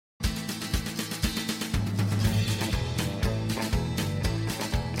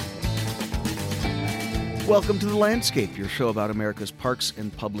Welcome to The Landscape, your show about America's parks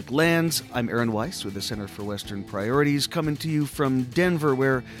and public lands. I'm Aaron Weiss with the Center for Western Priorities, coming to you from Denver,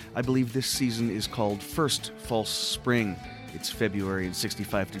 where I believe this season is called First False Spring. It's February and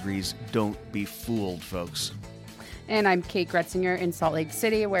 65 degrees. Don't be fooled, folks. And I'm Kate Gretzinger in Salt Lake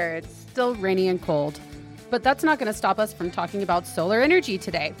City, where it's still rainy and cold. But that's not going to stop us from talking about solar energy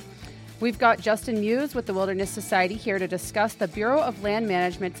today. We've got Justin Muse with the Wilderness Society here to discuss the Bureau of Land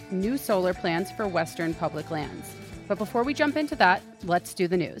Management's new solar plans for Western public lands. But before we jump into that, let's do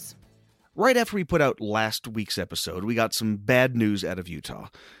the news. Right after we put out last week's episode, we got some bad news out of Utah.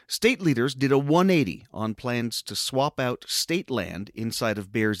 State leaders did a 180 on plans to swap out state land inside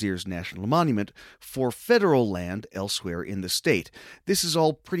of Bears Ears National Monument for federal land elsewhere in the state. This is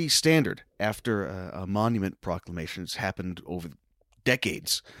all pretty standard after a monument proclamation has happened over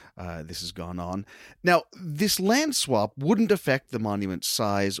decades. This has gone on. Now, this land swap wouldn't affect the monument's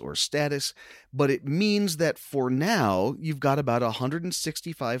size or status, but it means that for now, you've got about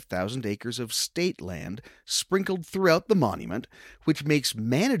 165,000 acres of state land sprinkled throughout the monument, which makes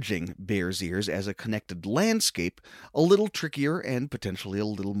managing Bears Ears as a connected landscape a little trickier and potentially a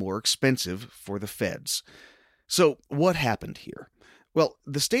little more expensive for the feds. So, what happened here? Well,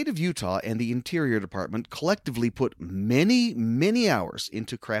 the state of Utah and the Interior Department collectively put many hours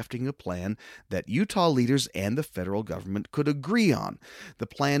into crafting a plan that Utah leaders and the federal government could agree on. The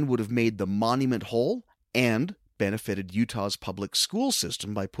plan would have made the monument whole and benefited Utah's public school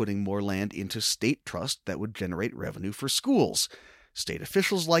system by putting more land into state trust that would generate revenue for schools. State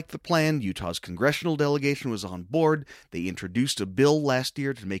officials liked the plan. Utah's congressional delegation was on board. They introduced a bill last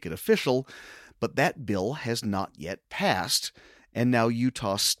year to make it official, but that bill has not yet passed. And now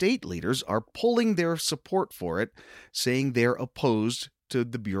Utah state leaders are pulling their support for it, saying they're opposed to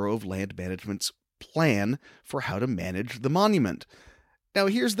the Bureau of Land Management's plan for how to manage the monument. Now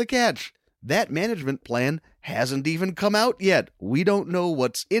here's the catch. That management plan hasn't even come out yet. We don't know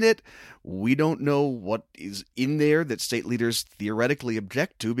what's in it. We don't know what is in there that state leaders theoretically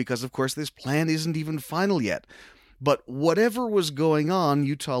object to because, of course, this plan isn't even final yet. But whatever was going on,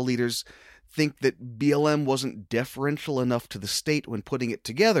 Utah leaders think that BLM wasn't deferential enough to the state when putting it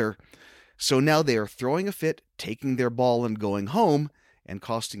together, so now they are throwing a fit, taking their ball and going home, and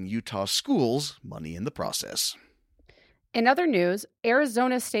costing Utah schools money in the process. In other news,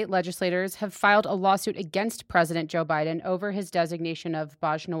 Arizona state legislators have filed a lawsuit against President Joe Biden over his designation of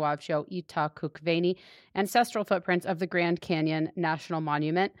Bajnaoavjo Itakuqveni ancestral footprints of the Grand Canyon National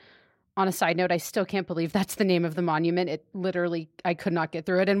Monument. On a side note, I still can't believe that's the name of the monument. It literally, I could not get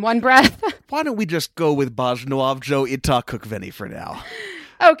through it in one breath. Why don't we just go with Bajnaoavjo Itakuqveni for now?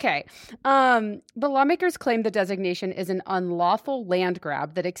 Okay. The lawmakers claim the designation is an unlawful land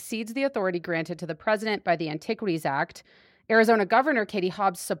grab that exceeds the authority granted to the president by the Antiquities Act. Arizona Governor Katie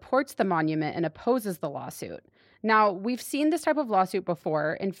Hobbs supports the monument and opposes the lawsuit. Now, we've seen this type of lawsuit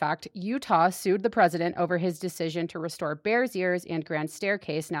before. In fact, Utah sued the president over his decision to restore Bears Ears and Grand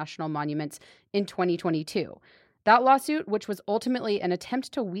Staircase national monuments in 2022. That lawsuit, which was ultimately an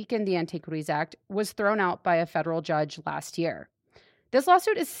attempt to weaken the Antiquities Act, was thrown out by a federal judge last year. This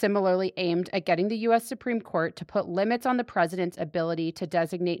lawsuit is similarly aimed at getting the U.S. Supreme Court to put limits on the president's ability to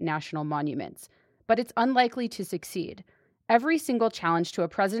designate national monuments, but it's unlikely to succeed. Every single challenge to a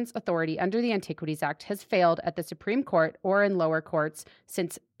president's authority under the Antiquities Act has failed at the Supreme Court or in lower courts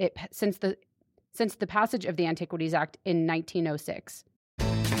since the passage of the Antiquities Act in 1906.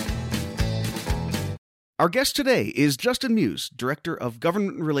 Our guest today is Justin Muse, Director of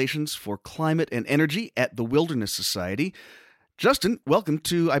Government Relations for Climate and Energy at the Wilderness Society. Justin, welcome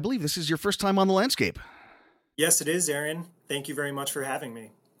to, I believe this is your first time on The Landscape. Yes, it is, Aaron. Thank you very much for having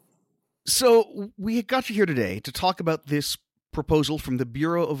me. So we got you here today to talk about this proposal from the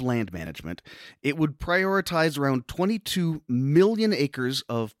Bureau of Land Management. It would prioritize around 22 million acres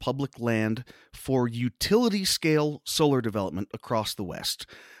of public land for utility-scale solar development across the West.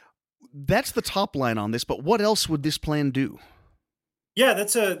 That's the top line on this, but what else would this plan do? Yeah,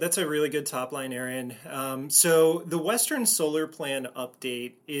 that's a really good top line, Aaron. So the Western Solar Plan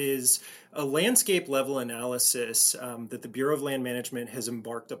update is a landscape level analysis that the Bureau of Land Management has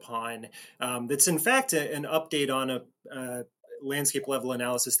embarked upon. That's in fact an update on a landscape level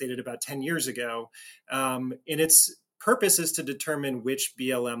analysis they did about 10 years ago. And its purpose is to determine which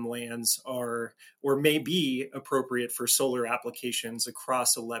BLM lands are or may be appropriate for solar applications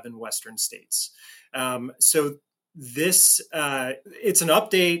across 11 Western states. So this it's an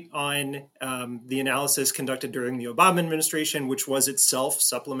update on the analysis conducted during the Obama administration, which was itself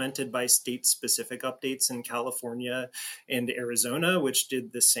supplemented by state-specific updates in California and Arizona, which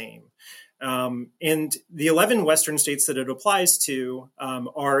did the same. And the 11 Western states that it applies to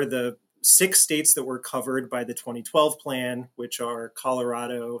are the 6 states that were covered by the 2012 plan, which are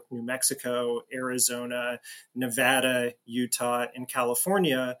Colorado, New Mexico, Arizona, Nevada, Utah, and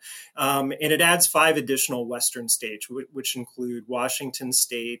California. And it adds 5 additional Western states, which include Washington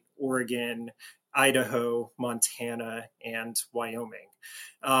State, Oregon, Idaho, Montana, and Wyoming.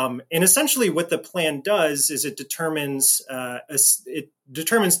 And essentially, what the plan does is it determines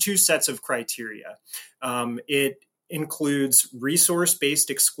 2 sets of criteria. It includes resource-based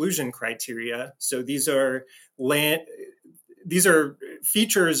exclusion criteria. So these are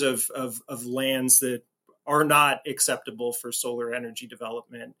features of lands that are not acceptable for solar energy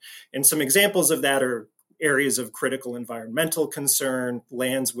development. And some examples of that are areas of critical environmental concern,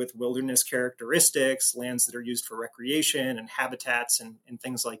 lands with wilderness characteristics, lands that are used for recreation and habitats and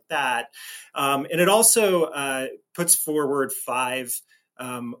things like that. And it also puts forward 5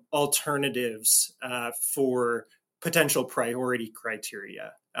 alternatives for potential priority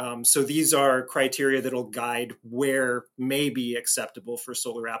criteria. So these are criteria that will guide where may be acceptable for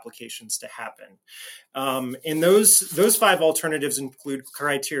solar applications to happen. And those 5 alternatives include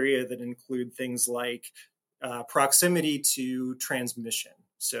criteria that include things like proximity to transmission.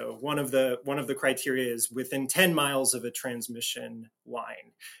 So one of the criteria is within 10 miles of a transmission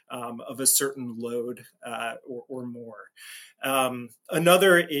line of a certain load or more.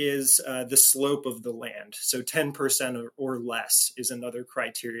 Another is the slope of the land. So 10% or less is another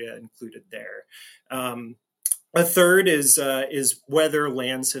criteria included there. A third is whether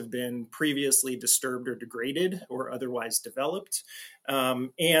lands have been previously disturbed or degraded or otherwise developed.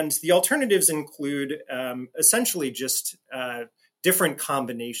 And the alternatives include essentially just different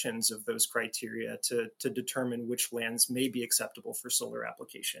combinations of those criteria to determine which lands may be acceptable for solar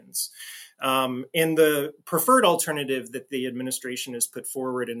applications. And the preferred alternative that the administration has put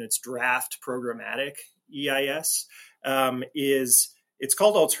forward in its draft programmatic EIS is it's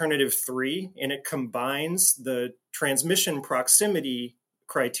called Alternative 3, and it combines the transmission proximity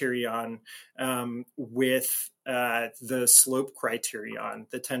criterion with the slope criterion,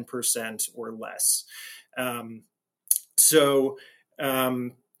 the 10% or less. So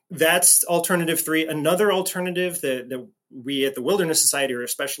that's Alternative 3. Another alternative that we at the Wilderness Society are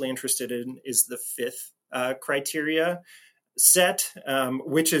especially interested in is the 5th criteria set,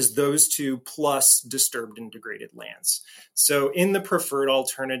 which is those 2 plus disturbed and degraded lands. So in the preferred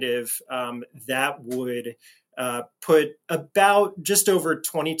alternative, that would put about just over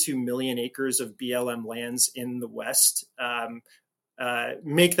 22 million acres of BLM lands in the West,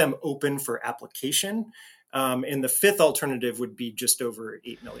 make them open for application. And the 5th alternative would be just over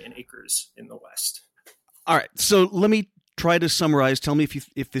 8 million acres in the West. All right. So let me try to summarize. Tell me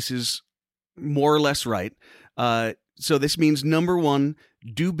if this is more or less right. So this means, number 1,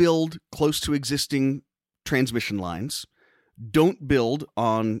 do build close to existing transmission lines. Don't build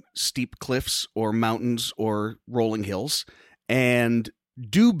on steep cliffs or mountains or rolling hills. And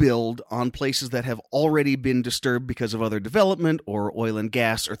do build on places that have already been disturbed because of other development or oil and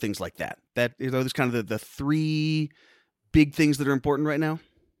gas or things like that. That are those kind of the 3 big things that are important right now?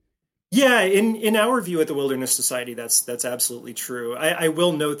 Yeah, in our view at the Wilderness Society, that's absolutely true. I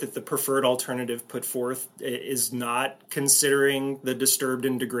will note that the preferred alternative put forth is not considering the disturbed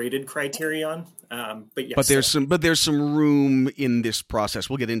and degraded criterion. But yes, but there's some room in this process.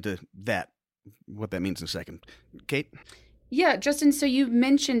 We'll get into that, what that means in a second. Kate? Yeah, Justin, so you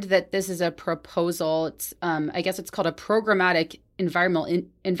mentioned that this is a proposal. It's I guess it's called a programmatic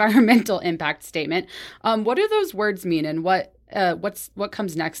environmental impact statement. What do those words mean, and what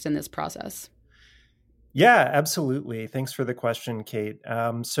comes next in this process? Yeah, absolutely. Thanks for the question, Kate.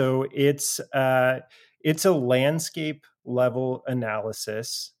 So it's a landscape level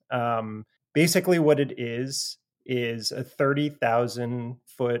analysis. Basically, what it is a 30,000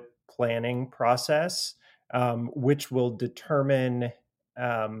 foot planning process, which will determine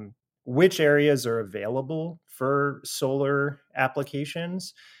which areas are available for solar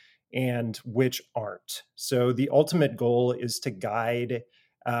applications and which aren't. So the ultimate goal is to guide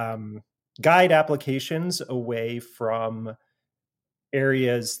applications away from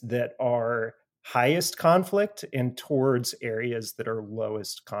areas that are highest conflict and towards areas that are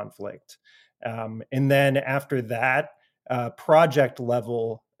lowest conflict. And then after that, project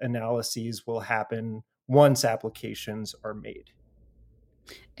level analyses will happen once applications are made.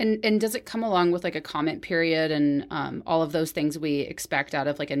 And does it come along with like a comment period and all of those things we expect out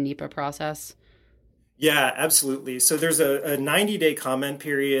of like a NEPA process? Yeah, absolutely. So there's a 90-day comment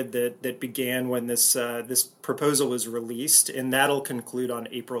period that began when this proposal was released, and that'll conclude on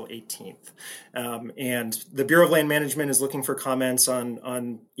April 18th. And the Bureau of Land Management is looking for comments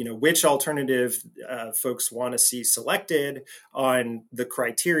on which alternative folks want to see selected, on the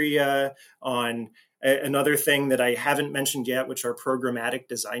criteria, on another thing that I haven't mentioned yet, which are programmatic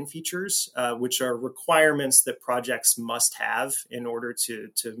design features, which are requirements that projects must have in order to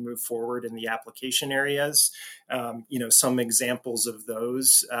move forward in the application areas. Some examples of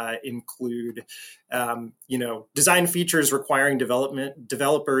those include, design features requiring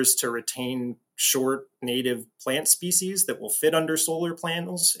developers to retain short native plant species that will fit under solar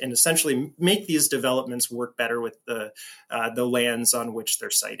panels, and essentially make these developments work better with the lands on which they're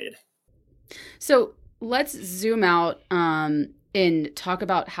sited. So let's zoom out and talk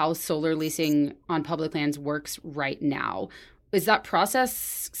about how solar leasing on public lands works right now. Is that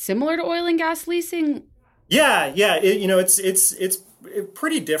process similar to oil and gas leasing? Yeah. It's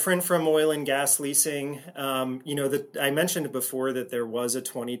pretty different from oil and gas leasing. That I mentioned before that there was a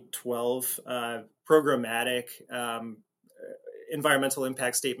 2012 programmatic environmental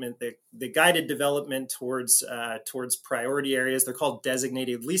impact statement that guided development towards priority areas. They're called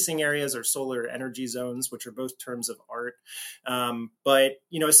designated leasing areas or solar energy zones, which are both terms of art. But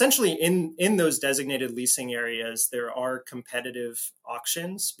essentially in those designated leasing areas, there are competitive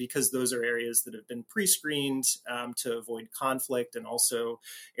auctions, because those are areas that have been pre-screened to avoid conflict, and also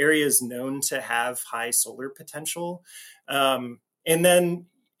areas known to have high solar potential. And then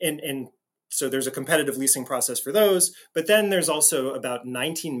and So there's a competitive leasing process for those, but then there's also about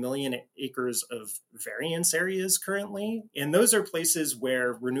 19 million acres of variance areas currently. And those are places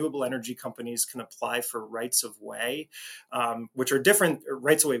where renewable energy companies can apply for rights of way, which are different,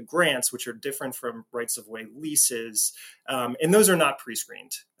 rights of way grants, which are different from rights of way leases. And those are not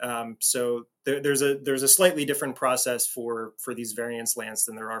pre-screened. So there's a slightly different process for these variance lands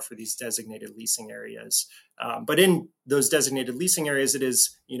than there are for these designated leasing areas. But in those designated leasing areas, it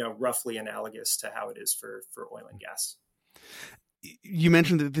is, roughly analogous to how it is for oil and gas. You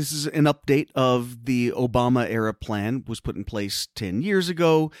mentioned that this is an update of the Obama era plan, was put in place 10 years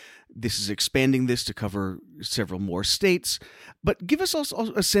ago. This is expanding this to cover several more states. But give us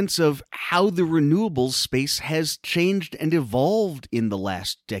also a sense of how the renewables space has changed and evolved in the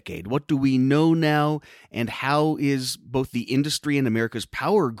last decade. What do we know now, and how is both the industry and America's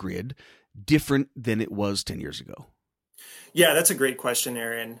power grid different than it was 10 years ago? Yeah, that's a great question,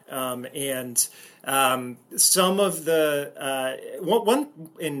 Aaron. Some of the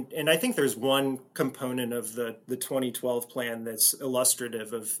and I think there's one component of the 2012 plan that's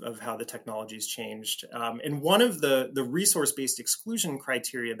illustrative of how the technology's changed. And one of the resource-based exclusion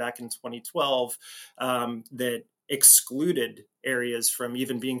criteria back in 2012 that excluded areas from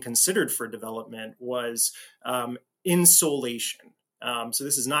even being considered for development was insolation. So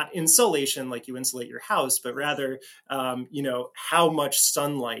this is not insulation like you insulate your house, but rather, how much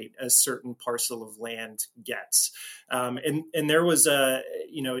sunlight a certain parcel of land gets. And there was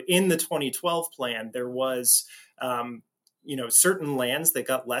in the 2012 plan, there was, certain lands that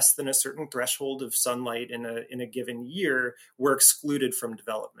got less than a certain threshold of sunlight in a given year were excluded from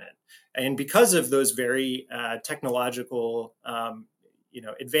development. And because of those very technological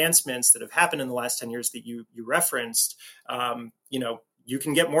advancements that have happened in the last 10 years that you referenced, you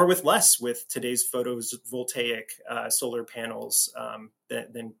can get more with less with today's photovoltaic solar panels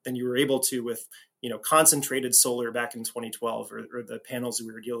than you were able to with concentrated solar back in 2012 or the panels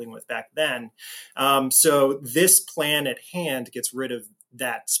we were dealing with back then. So this plan at hand gets rid of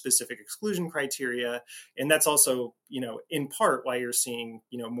that specific exclusion criteria, and that's also in part why you're seeing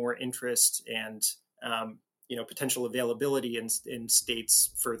more interest and potential availability in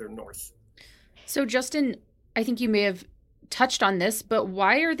states further north. So, Justin, I think you may have touched on this, but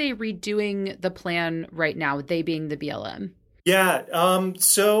why are they redoing the plan right now, they being the BLM? Yeah,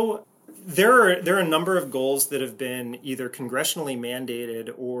 so there are a number of goals that have been either congressionally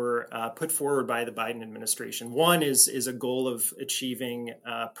mandated or put forward by the Biden administration. One is a goal of achieving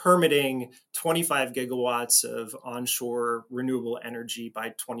permitting 25 gigawatts of onshore renewable energy by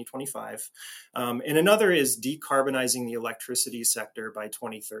 2025. And another is decarbonizing the electricity sector by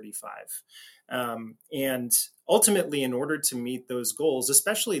 2035. And ultimately, in order to meet those goals,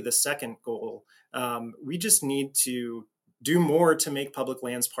 especially the second goal, we just need to do more to make public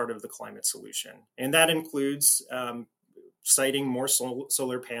lands part of the climate solution. And that includes siting more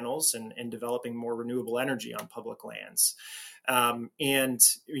solar panels and developing more renewable energy on public lands. And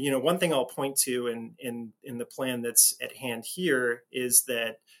one thing I'll point to in the plan that's at hand here is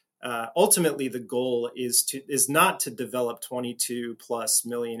that ultimately the goal is not to develop 22 plus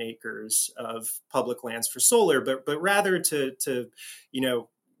million acres of public lands for solar, but rather to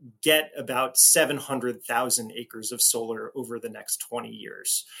get about 700,000 acres of solar over the next 20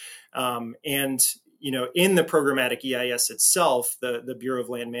 years. And in the programmatic EIS itself, the Bureau of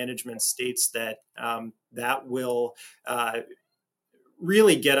Land Management states that that will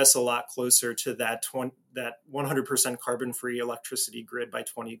really get us a lot closer to that 100% carbon-free electricity grid by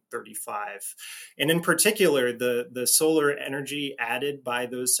 2035. And in particular, the solar energy added by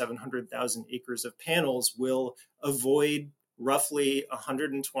those 700,000 acres of panels will avoid roughly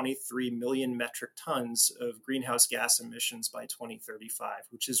 123 million metric tons of greenhouse gas emissions by 2035,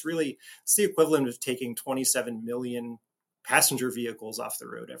 which is really, it's the equivalent of taking 27 million passenger vehicles off the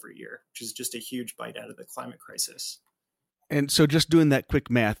road every year, which is just a huge bite out of the climate crisis. And so just doing that quick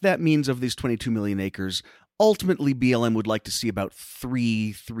math, that means of these 22 million acres, ultimately BLM would like to see about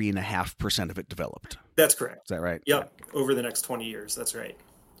 3.5% of it developed. That's correct. Is that right? Yep. Over the next 20 years. That's right.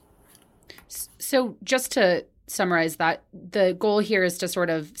 So just to summarize that, the goal here is to sort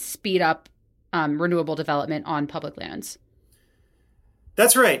of speed up renewable development on public lands.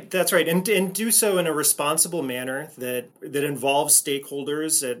 That's right. That's right. And do so in a responsible manner that involves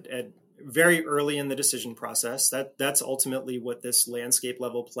stakeholders at very early in the decision process. That's ultimately what this landscape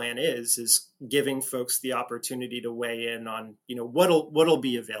level plan is giving folks the opportunity to weigh in on, what'll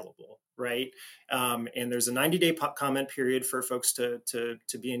be available. Right. And there's a 90-day comment period for folks to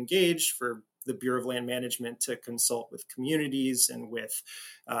be engaged, for the Bureau of Land Management to consult with communities and with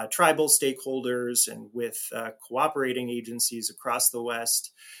tribal stakeholders and with cooperating agencies across the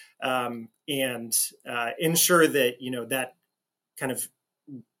West, and ensure that, that kind of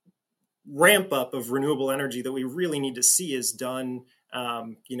ramp up of renewable energy that we really need to see is done,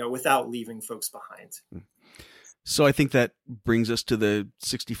 without leaving folks behind. So I think that brings us to the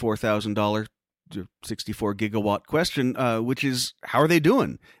 $64,000 64 gigawatt question, which is, how are they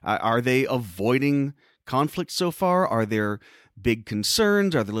doing? Are they avoiding conflict so far? Are there big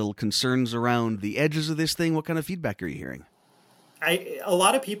concerns? Are there little concerns around the edges of this thing? What kind of feedback are you hearing? A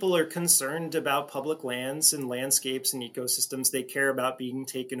lot of people are concerned about public lands and landscapes and ecosystems. They care about being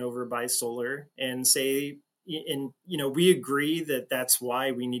taken over by solar and say, we agree that that's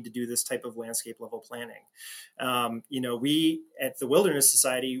why we need to do this type of landscape level planning. We at the Wilderness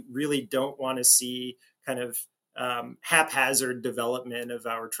Society really don't want to see kind of haphazard development of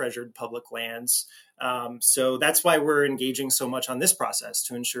our treasured public lands. So that's why we're engaging so much on this process,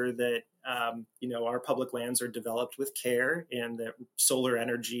 to ensure that, our public lands are developed with care and that solar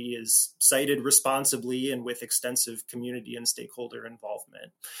energy is sited responsibly and with extensive community and stakeholder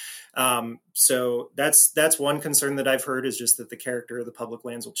involvement. So that's one concern that I've heard, is just that the character of the public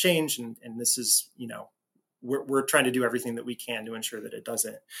lands will change. And this is, we're trying to do everything that we can to ensure that it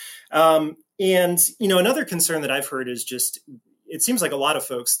doesn't. And another concern that I've heard is just, it seems like a lot of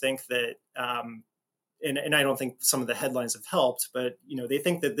folks think that, and I don't think some of the headlines have helped, but, they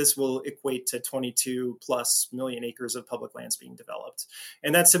think that this will equate to 22 plus million acres of public lands being developed.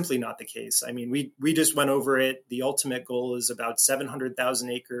 And that's simply not the case. I mean, we just went over it. The ultimate goal is about 700,000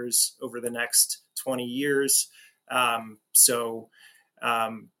 acres over the next 20 years.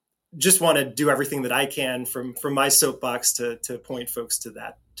 Just want to do everything that I can from my soapbox to point folks to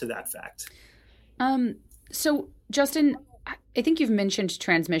that fact. So Justin, I think you've mentioned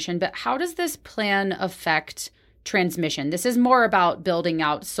transmission, but how does this plan affect transmission? This is more about building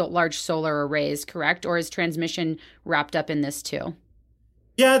out large solar arrays, correct? Or is transmission wrapped up in this too?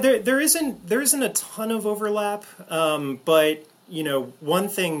 Yeah, there isn't a ton of overlap, but one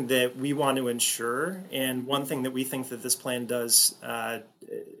thing that we want to ensure, and one thing that we think that this plan does,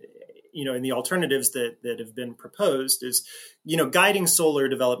 in the alternatives that have been proposed, is, guiding solar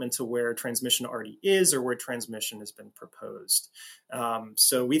development to where transmission already is or where transmission has been proposed.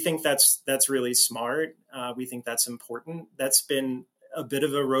 So we think that's really smart. We think that's important. That's been a bit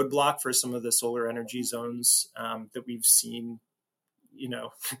of a roadblock for some of the solar energy zones that we've seen,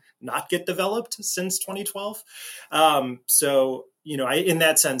 not get developed since 2012. In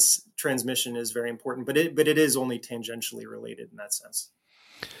that sense, transmission is very important, but it is only tangentially related in that sense.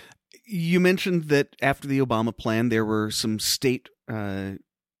 You mentioned that after the Obama plan, there were some state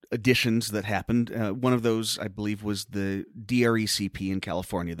additions that happened. One of those, I believe, was the DRECP in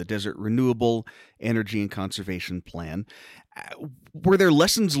California, the Desert Renewable Energy and Conservation Plan. Were there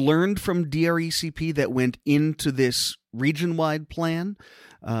lessons learned from DRECP that went into this region-wide plan?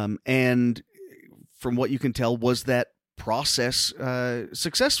 And from what you can tell, was that process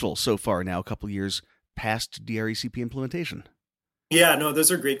successful so far now, a couple years past DRECP implementation? Yeah, no,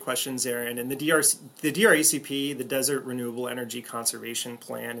 those are great questions, Aaron. And the DRECP, the Desert Renewable Energy Conservation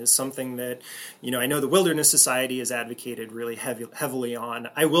Plan, is something that, I know the Wilderness Society has advocated really heavily on.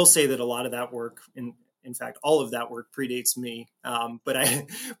 I will say that a lot of that work, in fact, all of that work predates me, but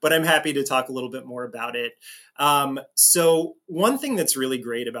I'm happy to talk a little bit more about it. So one thing that's really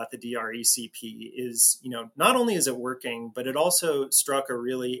great about the DRECP is, not only is it working, but it also struck a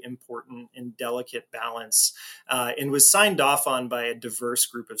really important and delicate balance and was signed off on by a diverse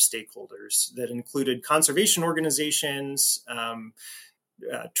group of stakeholders that included conservation organizations,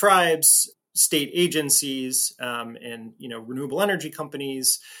 tribes, state agencies, and renewable energy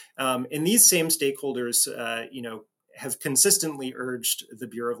companies. And these same stakeholders, have consistently urged the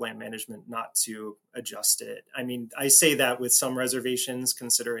Bureau of Land Management not to adjust it. I mean, I say that with some reservations,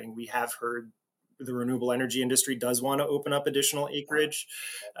 considering we have heard the renewable energy industry does want to open up additional acreage.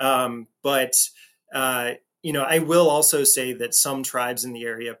 But I will also say that some tribes in the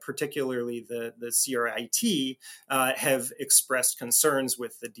area, particularly the CRIT, have expressed concerns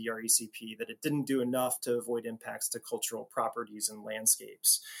with the DRECP that it didn't do enough to avoid impacts to cultural properties and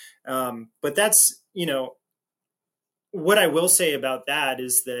landscapes. But that's, what I will say about that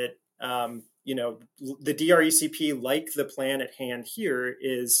is that, the DRECP, like the plan at hand here,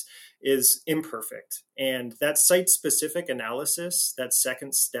 is imperfect. And that site-specific analysis, that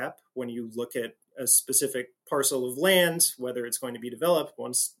second step, when you look at a specific parcel of land, whether it's going to be developed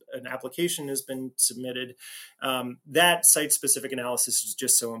once an application has been submitted, that site-specific analysis is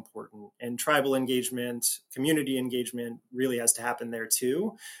just so important. And tribal engagement, community engagement really has to happen there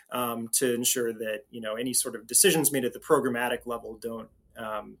too, to ensure that, any sort of decisions made at the programmatic level don't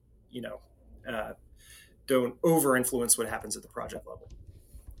over-influence what happens at the project level.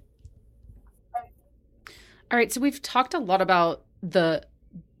 All right, so we've talked a lot about the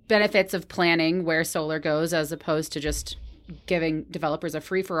benefits of planning where solar goes as opposed to just giving developers a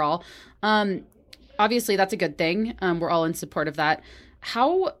free-for-all. Obviously, that's a good thing. We're all in support of that.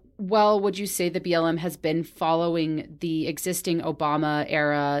 How well would you say the BLM has been following the existing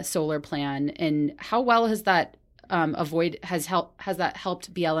Obama-era solar plan, and how well has that has that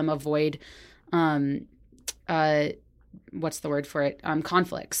helped BLM avoid what's the word for it?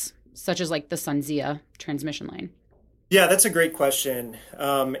 Conflicts, such as like the SunZia transmission line? Yeah, that's a great question,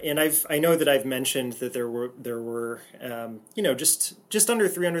 and I know that I've mentioned that there were just under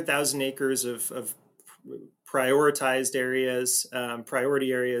 300,000 acres of prioritized areas,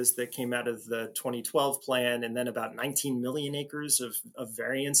 priority areas that came out of the 2012 plan, and then about 19 million acres of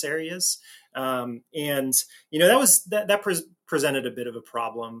variance areas, and that presented a bit of a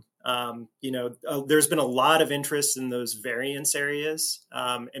problem. There's been a lot of interest in those variance areas,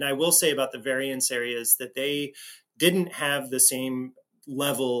 and I will say about the variance areas that they didn't have the same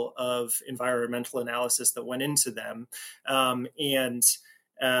level of environmental analysis that went into them.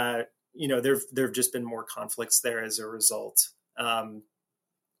 There've just been more conflicts there as a result.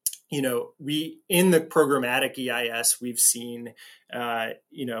 In the programmatic EIS, we've seen,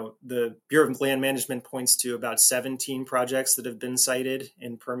 the Bureau of Land Management points to about 17 projects that have been cited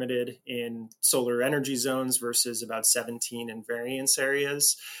and permitted in solar energy zones versus about 17 in variance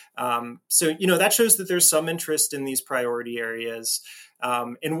areas. So that shows that there's some interest in these priority areas.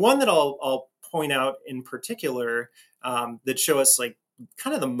 And one that I'll point out in particular that show us like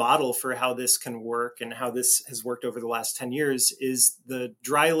kind of the model for how this can work and how this has worked over the last 10 years is the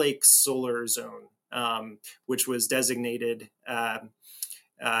Dry Lake Solar Zone, which was designated, back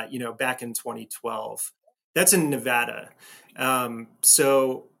in 2012. That's in Nevada.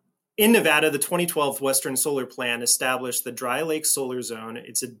 So in Nevada, the 2012 Western Solar Plan established the Dry Lake Solar Zone.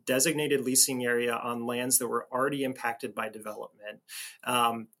 It's a designated leasing area on lands that were already impacted by development.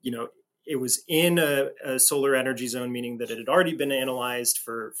 It was in a solar energy zone, meaning that it had already been analyzed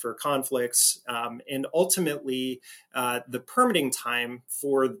for conflicts. And ultimately, the permitting time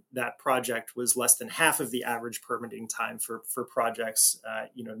for that project was less than half of the average permitting time for projects,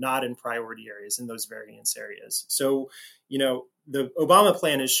 not in priority areas, in those variance areas. So, the Obama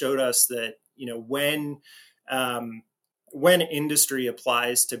plan has showed us that, when industry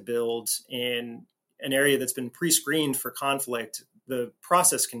applies to build in an area that's been pre-screened for conflict, the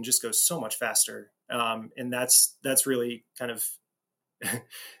process can just go so much faster. And that's really kind of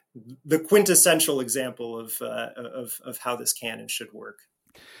the quintessential example of how this can and should work.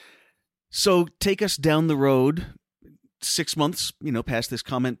 So take us down the road 6 months, past this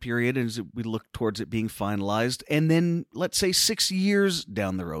comment period, as we look towards it being finalized. And then let's say 6 years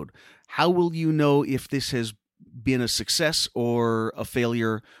down the road, how will you know if this has been a success or a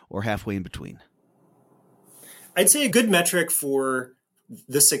failure or halfway in between? I'd say a good metric for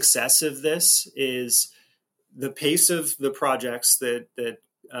the success of this is the pace of the projects that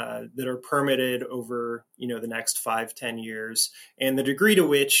are permitted over the next 5-10 years, and the degree to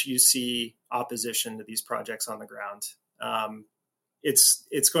which you see opposition to these projects on the ground.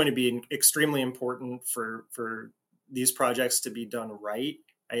 It's going to be extremely important for these projects to be done right.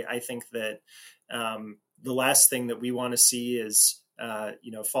 I think that the last thing that we want to see is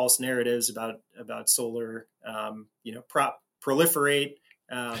false narratives about solar proliferate.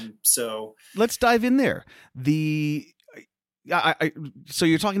 So let's dive in there. So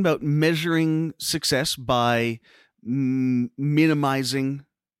you're talking about measuring success by minimizing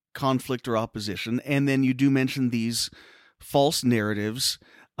conflict or opposition, and then you do mention these false narratives.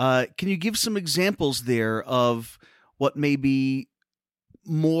 Can you give some examples there of what may be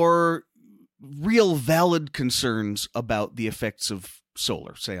more real valid concerns about the effects of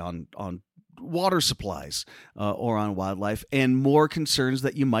solar, say on water supplies or on wildlife, and more concerns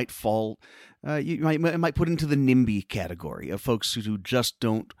that you might might put into the NIMBY category of folks who just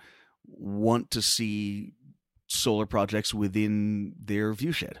don't want to see solar projects within their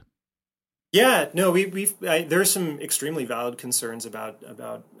viewshed? Yeah, no, there's some extremely valid concerns about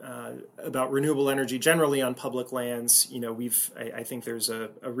renewable energy generally on public lands. I think there's a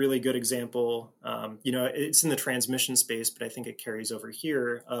really good example. It's in the transmission space, but I think it carries over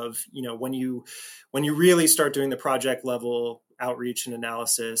here of when you really start doing the project level outreach and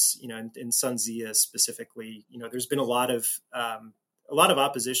analysis. In SunZia specifically, there's been a lot of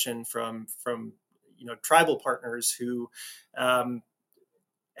opposition from tribal partners who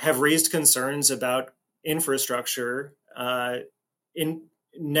have raised concerns about infrastructure in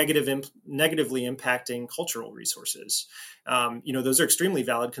negatively impacting cultural resources. Those are extremely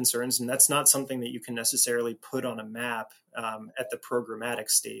valid concerns, and that's not something that you can necessarily put on a map at the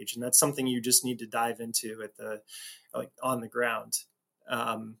programmatic stage, and that's something you just need to dive into on the ground.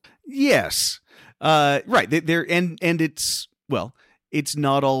 Yes, right. There and it's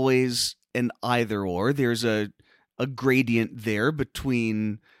not always an either or. There's a gradient there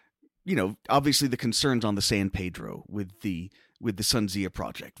between, obviously the concerns on the San Pedro with the SunZia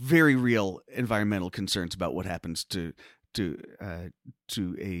project, very real environmental concerns about what happens to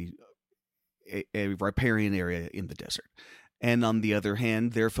a riparian area in the desert. And on the other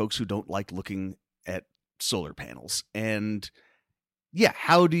hand, there are folks who don't like looking at solar panels. And yeah,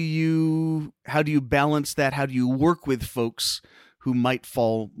 how do you balance that? How do you work with folks who might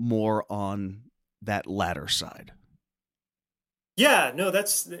fall more on that latter side? Yeah, no,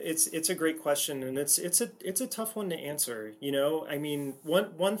 it's a great question, and it's a tough one to answer.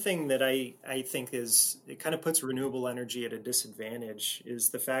 One thing that I think it kind of puts renewable energy at a disadvantage is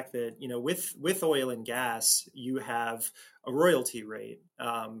the fact that with oil and gas you have a royalty rate,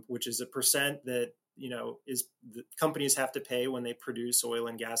 which is a percent that is the companies have to pay when they produce oil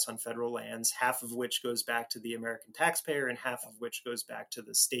and gas on federal lands, half of which goes back to the American taxpayer and half of which goes back to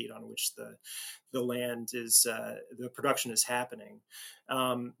the state on which the land is, the production is happening.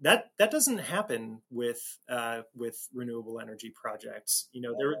 That doesn't happen with renewable energy projects.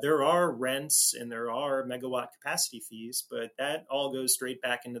 There are rents and there are megawatt capacity fees, but that all goes straight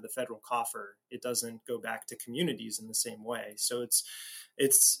back into the federal coffer. It doesn't go back to communities in the same way. So it's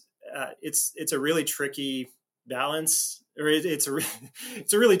a really tricky balance, or it's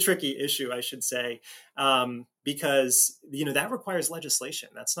a really tricky issue, I should say, because that requires legislation.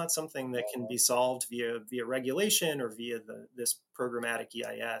 That's not something that can be solved via regulation or via this programmatic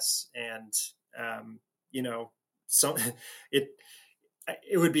EIS. And so it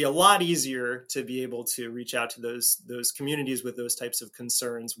would be a lot easier to be able to reach out to those communities with those types of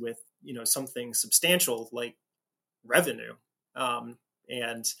concerns with something substantial like revenue.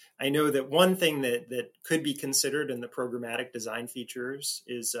 And I know that one thing that could be considered in the programmatic design features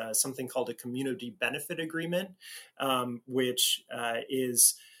is something called a community benefit agreement, which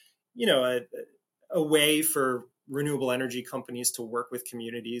is, a way for renewable energy companies to work with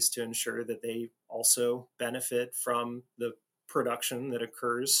communities to ensure that they also benefit from the production that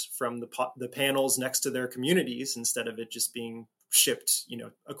occurs from the panels next to their communities, instead of it just being shipped,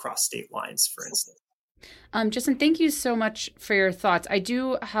 across state lines, for instance. Justin, thank you so much for your thoughts. I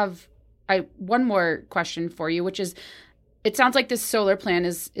do have one more question for you, which is, it sounds like this solar plan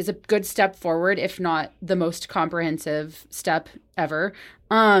is a good step forward, if not the most comprehensive step ever.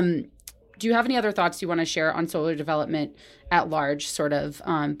 Do you have any other thoughts you want to share on solar development at large, sort of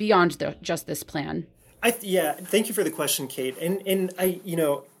beyond just this plan? Thank you for the question, Kate. And I,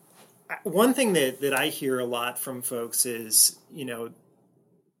 one thing that I hear a lot from folks is,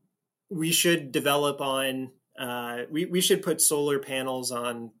 we should develop on, we should put solar panels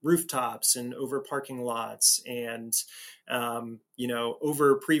on rooftops and over parking lots and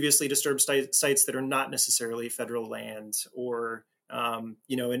over previously disturbed sites that are not necessarily federal land, or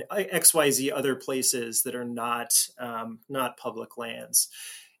in XYZ other places that are not public lands.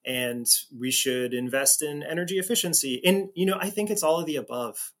 And we should invest in energy efficiency. And, I think it's all of the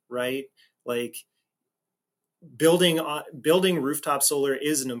above, right? Like building rooftop solar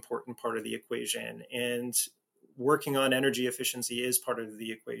is an important part of the equation, and working on energy efficiency is part of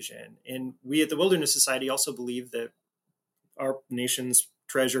the equation. And we at the Wilderness Society also believe that our nation's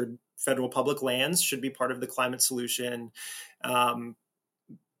treasured federal public lands should be part of the climate solution,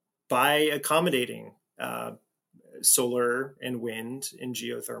 by accommodating solar and wind and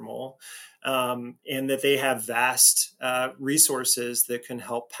geothermal, and that they have vast resources that can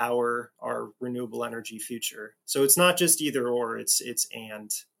help power our renewable energy future. So it's not just either or, it's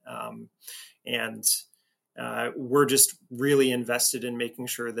and we're just really invested in making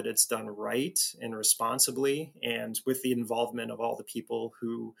sure that it's done right and responsibly, and with the involvement of all the people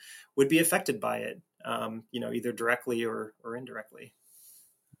who would be affected by it, either directly or indirectly.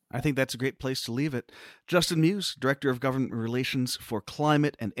 I think that's a great place to leave it. Justin Muse, Director of Government Relations for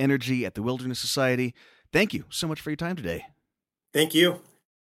Climate and Energy at the Wilderness Society, thank you so much for your time today. Thank you.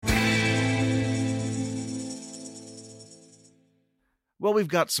 Well, we've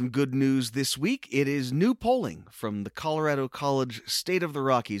got some good news this week. It is new polling from the Colorado College State of the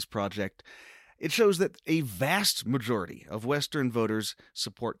Rockies project. It shows that a vast majority of Western voters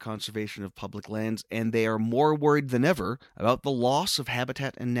support conservation of public lands, and they are more worried than ever about the loss of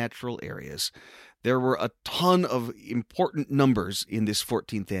habitat and natural areas. There were a ton of important numbers in this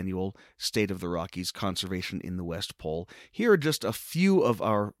 14th annual State of the Rockies Conservation in the West poll. Here are just a few of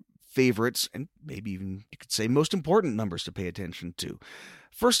our favorites, and maybe even you could say most important numbers to pay attention to.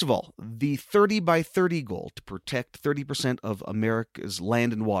 First of all, the 30 by 30 goal to protect 30% of America's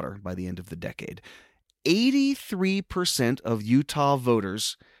land and water by the end of the decade. 83% of Utah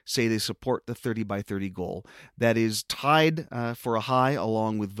voters say they support the 30 by 30 goal. That is tied for a high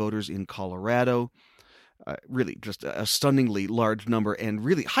along with voters in Colorado. Really just a stunningly large number, and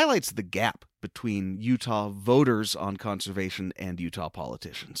really highlights the gap between Utah voters on conservation and Utah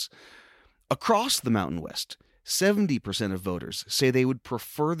politicians. Across the Mountain West, 70% of voters say they would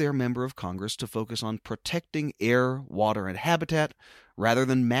prefer their member of Congress to focus on protecting air, water, and habitat rather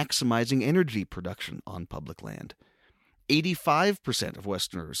than maximizing energy production on public land. 85% of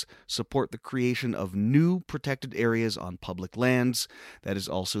Westerners support the creation of new protected areas on public lands. That is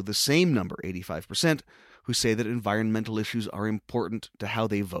also the same number, 85%, who say that environmental issues are important to how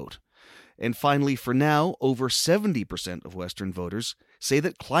they vote. And finally, for now, over 70% of Western voters say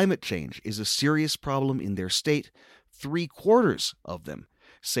that climate change is a serious problem in their state. 3/4 of them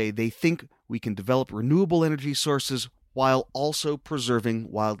say they think we can develop renewable energy sources while also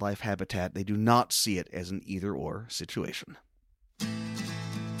preserving wildlife habitat. They do not see it as an either-or situation.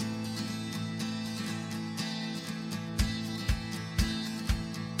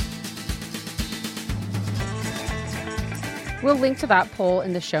 We'll link to that poll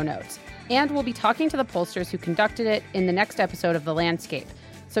in the show notes. And we'll be talking to the pollsters who conducted it in the next episode of The Landscape.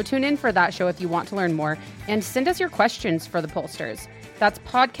 So tune in for that show if you want to learn more, and send us your questions for the pollsters. That's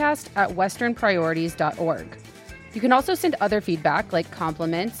podcast@westernpriorities.org. You can also send other feedback like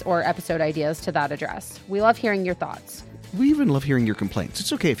compliments or episode ideas to that address. We love hearing your thoughts. We even love hearing your complaints.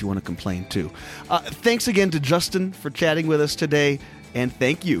 It's okay if you want to complain too. Thanks again to Justin for chatting with us today, and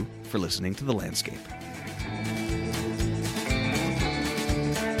thank you for listening to The Landscape.